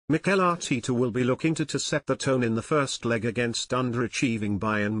Mikel Arteta will be looking to set the tone in the first leg against underachieving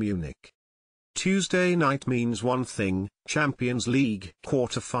Bayern Munich. Tuesday night means one thing: Champions League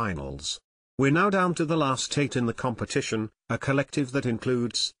quarter-finals. We're now down to the last 8 in the competition, a collective that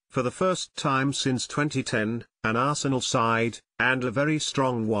includes, for the first time since 2010, an Arsenal side, and a very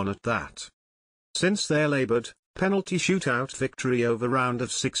strong one at that. Since their laboured, penalty shootout victory over round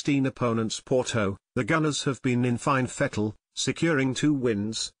of 16 opponents Porto, the Gunners have been in fine fettle, securing 2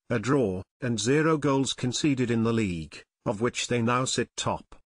 wins, a draw, and 0 goals conceded in the league, of which they now sit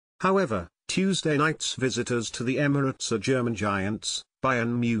top. However, Tuesday night's visitors to the Emirates are German giants,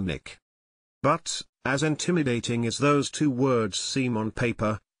 Bayern Munich. But, as intimidating as those 2 words seem on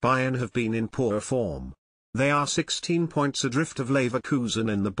paper, Bayern have been in poor form. They are 16 points adrift of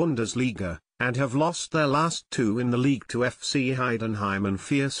Leverkusen in the Bundesliga, and have lost their last 2 in the league to FC Heidenheim and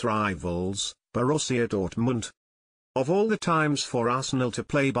fierce rivals, Borussia Dortmund. Of all the times for Arsenal to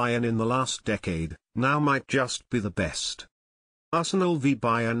play Bayern in the last decade, now might just be the best. Arsenal v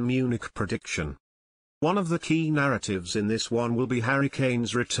Bayern Munich prediction. One of the key narratives in this one will be Harry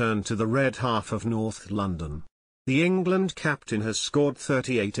Kane's return to the red half of North London. The England captain has scored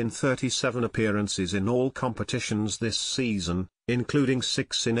 38 in 37 appearances in all competitions this season, including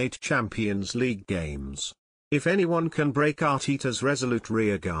 6 in 8 Champions League games. If anyone can break Arteta's resolute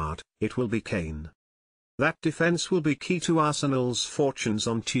rearguard, it will be Kane. That defence will be key to Arsenal's fortunes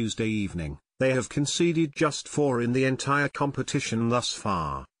on Tuesday evening. They have conceded just 4 in the entire competition thus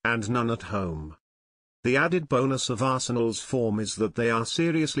far, and none at home. The added bonus of Arsenal's form is that they are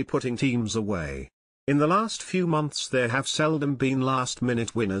seriously putting teams away. In the last few months there have seldom been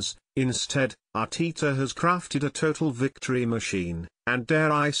last-minute winners. Instead, Arteta has crafted a total victory machine, and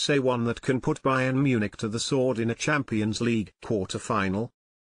dare I say one that can put Bayern Munich to the sword in a Champions League quarter-final.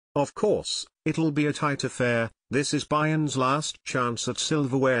 Of course, it'll be a tight affair. This is Bayern's last chance at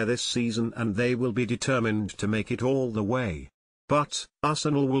silverware this season and they will be determined to make it all the way. But,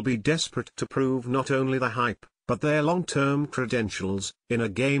 Arsenal will be desperate to prove not only the hype, but their long-term credentials, in a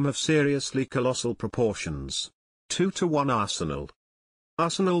game of seriously colossal proportions. 2-1 Arsenal.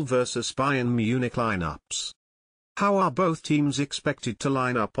 Arsenal vs Bayern Munich lineups. How are both teams expected to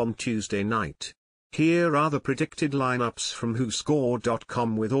line up on Tuesday night? Here are the predicted lineups from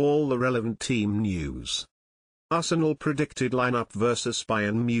WhoScored.com with all the relevant team news. Arsenal predicted lineup vs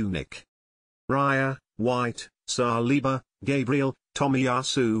Bayern Munich. Raya, White, Saliba, Gabriel,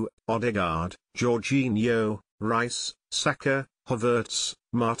 Tomiyasu, Odegaard, Jorginho, Rice, Saka, Havertz,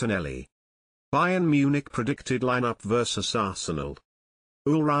 Martinelli. Bayern Munich predicted lineup vs Arsenal.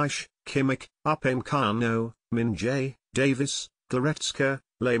 Ulreich, Kimmich, Upamecano, Min-jae, Davis, Goretzka,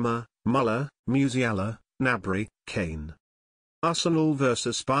 Lemar, Muller, Musiala, Gnabry, Kane. Arsenal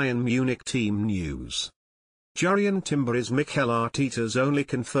vs Bayern Munich team news. Jurrien Timber is Mikel Arteta's only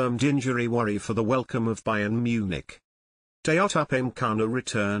confirmed injury worry for the welcome of Bayern Munich. Dayot Upamecano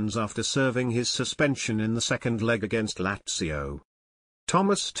returns after serving his suspension in the second leg against Lazio.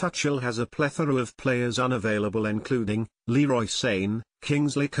 Thomas Tuchel has a plethora of players unavailable including Leroy Sane,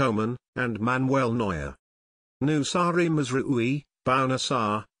 Kingsley Coman, and Manuel Neuer. Nusari Mazraoui, Bouna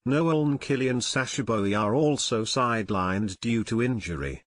Sarr, Noel and Kylian Sachaboui are also sidelined due to injury.